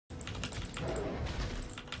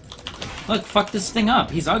Look, fuck this thing up.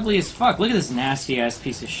 He's ugly as fuck. Look at this nasty-ass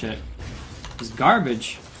piece of shit. He's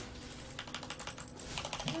garbage.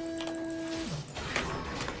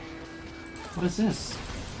 What is this?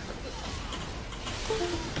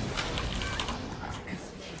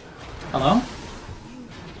 Hello?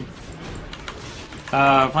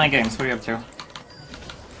 Playing games. What are you up to?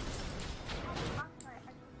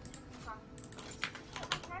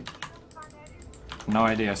 No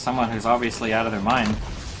idea. Someone who's obviously out of their mind.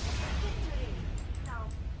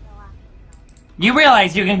 You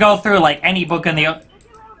realize you can go through, like, any book in the... Let me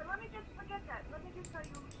just forget that. Let me just tell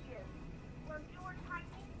you who she is. When you were tiny,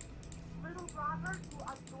 little Robert, who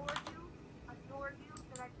adored you,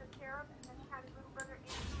 that I took care of, and then he had a little brother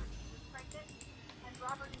Andrew, and he was pregnant, and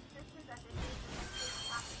Robert insisted that they made the next day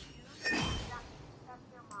after you. That's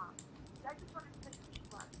their mom. I just wanted to tell you who she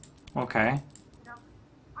was. Okay. You know,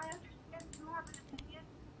 I understand you have an opinion,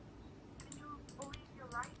 and you believe you're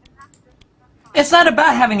right, and that's fine. It's not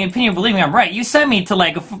about having an opinion, believing I'm right. You sent me to,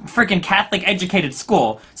 like, a freaking Catholic educated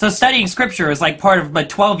school. So studying scripture is, like, part of, like,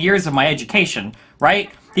 12 years of my education, right?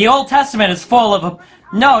 The Old Testament is full of...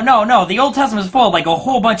 No. The Old Testament is full of, like, a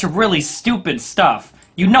whole bunch of really stupid stuff.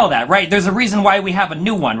 You know that, right? There's a reason why we have a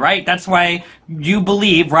new one, right? That's why you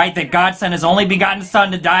believe, right, that God sent his only begotten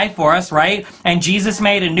Son to die for us, right? And Jesus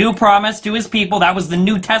made a new promise to his people. That was the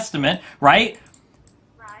New Testament, right?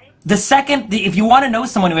 The second, if you want to know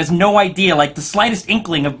someone who has no idea, like the slightest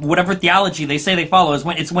inkling of whatever theology they say they follow,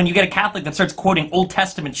 is when you get a Catholic that starts quoting Old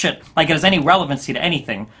Testament shit, like it has any relevancy to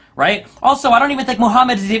anything, right? Also, I don't even think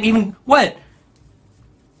Muhammad is even, what?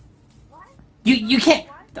 You can't,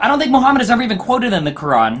 I don't think Muhammad is ever even quoted in the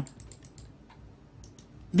Quran.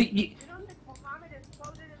 You don't think Muhammad is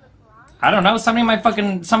quoted in the Quran? I don't know,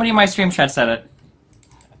 somebody in my stream chat said it.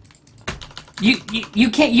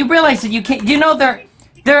 You can't, you realize that you can't, you know they're,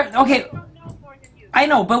 okay, I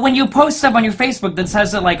know, but when you post stuff on your Facebook that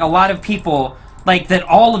says that, like, a lot of people, like, that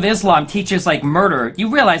all of Islam teaches, like, murder, you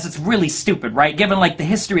realize it's really stupid, right? Given, like, the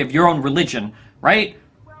history of your own religion, right?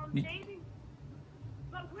 Well, maybe,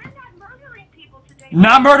 but we're not murdering people today.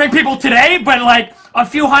 Not murdering people today, but, like, a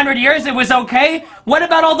few hundred years it was okay? What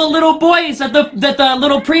about all the little boys that the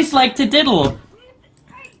little priest liked to diddle?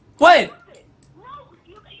 What?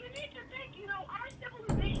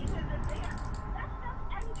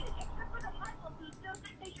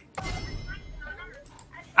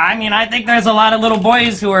 I mean, I think there's a lot of little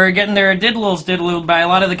boys who are getting their diddled by a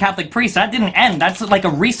lot of the Catholic priests. That didn't end. That's like a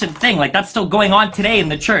recent thing. Like, that's still going on today in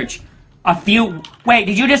the church. Wait,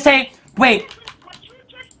 did you just say... Wait. What you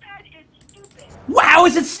just said is stupid. Wow,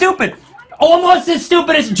 is it stupid? Almost as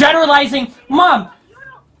stupid as generalizing... Mom.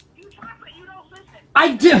 You talk, but you don't listen.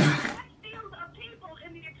 I do. That's field of people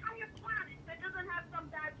in the entire planet that doesn't have some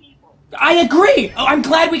bad people. I agree. Oh, I'm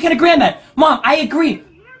glad we can agree on that. Mom, I agree.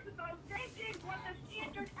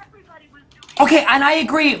 Okay, and I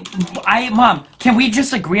agree. Mom, can we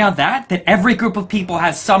just agree on that? That every group of people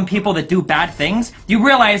has some people that do bad things? You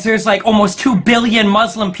realize there's like almost 2 billion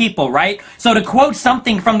Muslim people, right? So to quote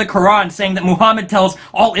something from the Quran saying that Muhammad tells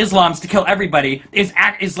all Islams to kill everybody is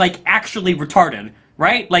like actually retarded,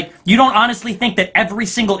 right? Like, you don't honestly think that every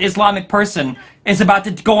single Islamic person is about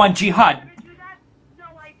to go on jihad? No,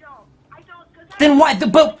 I don't. Then why?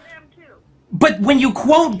 But when you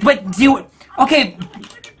quote, okay.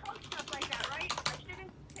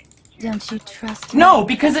 Don't you trust me? No,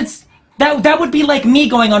 because it's... That would be like me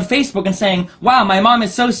going on Facebook and saying, wow, my mom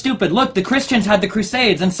is so stupid. Look, the Christians had the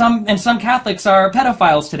Crusades, and some Catholics are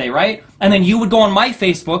pedophiles today, right? And then you would go on my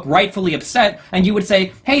Facebook, rightfully upset, and you would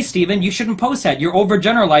say, hey, Stephen, you shouldn't post that. You're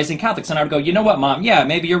overgeneralizing Catholics. And I would go, you know what, Mom? Yeah,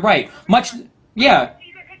 maybe you're right. Yeah.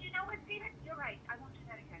 Stephen, you know what, Stephen? You're right. I won't do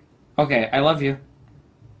that again. Okay, I love you.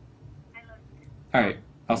 I love you. Alright,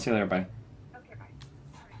 I'll see you later, bye. Okay, bye.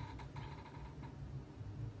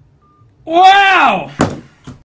 Wow!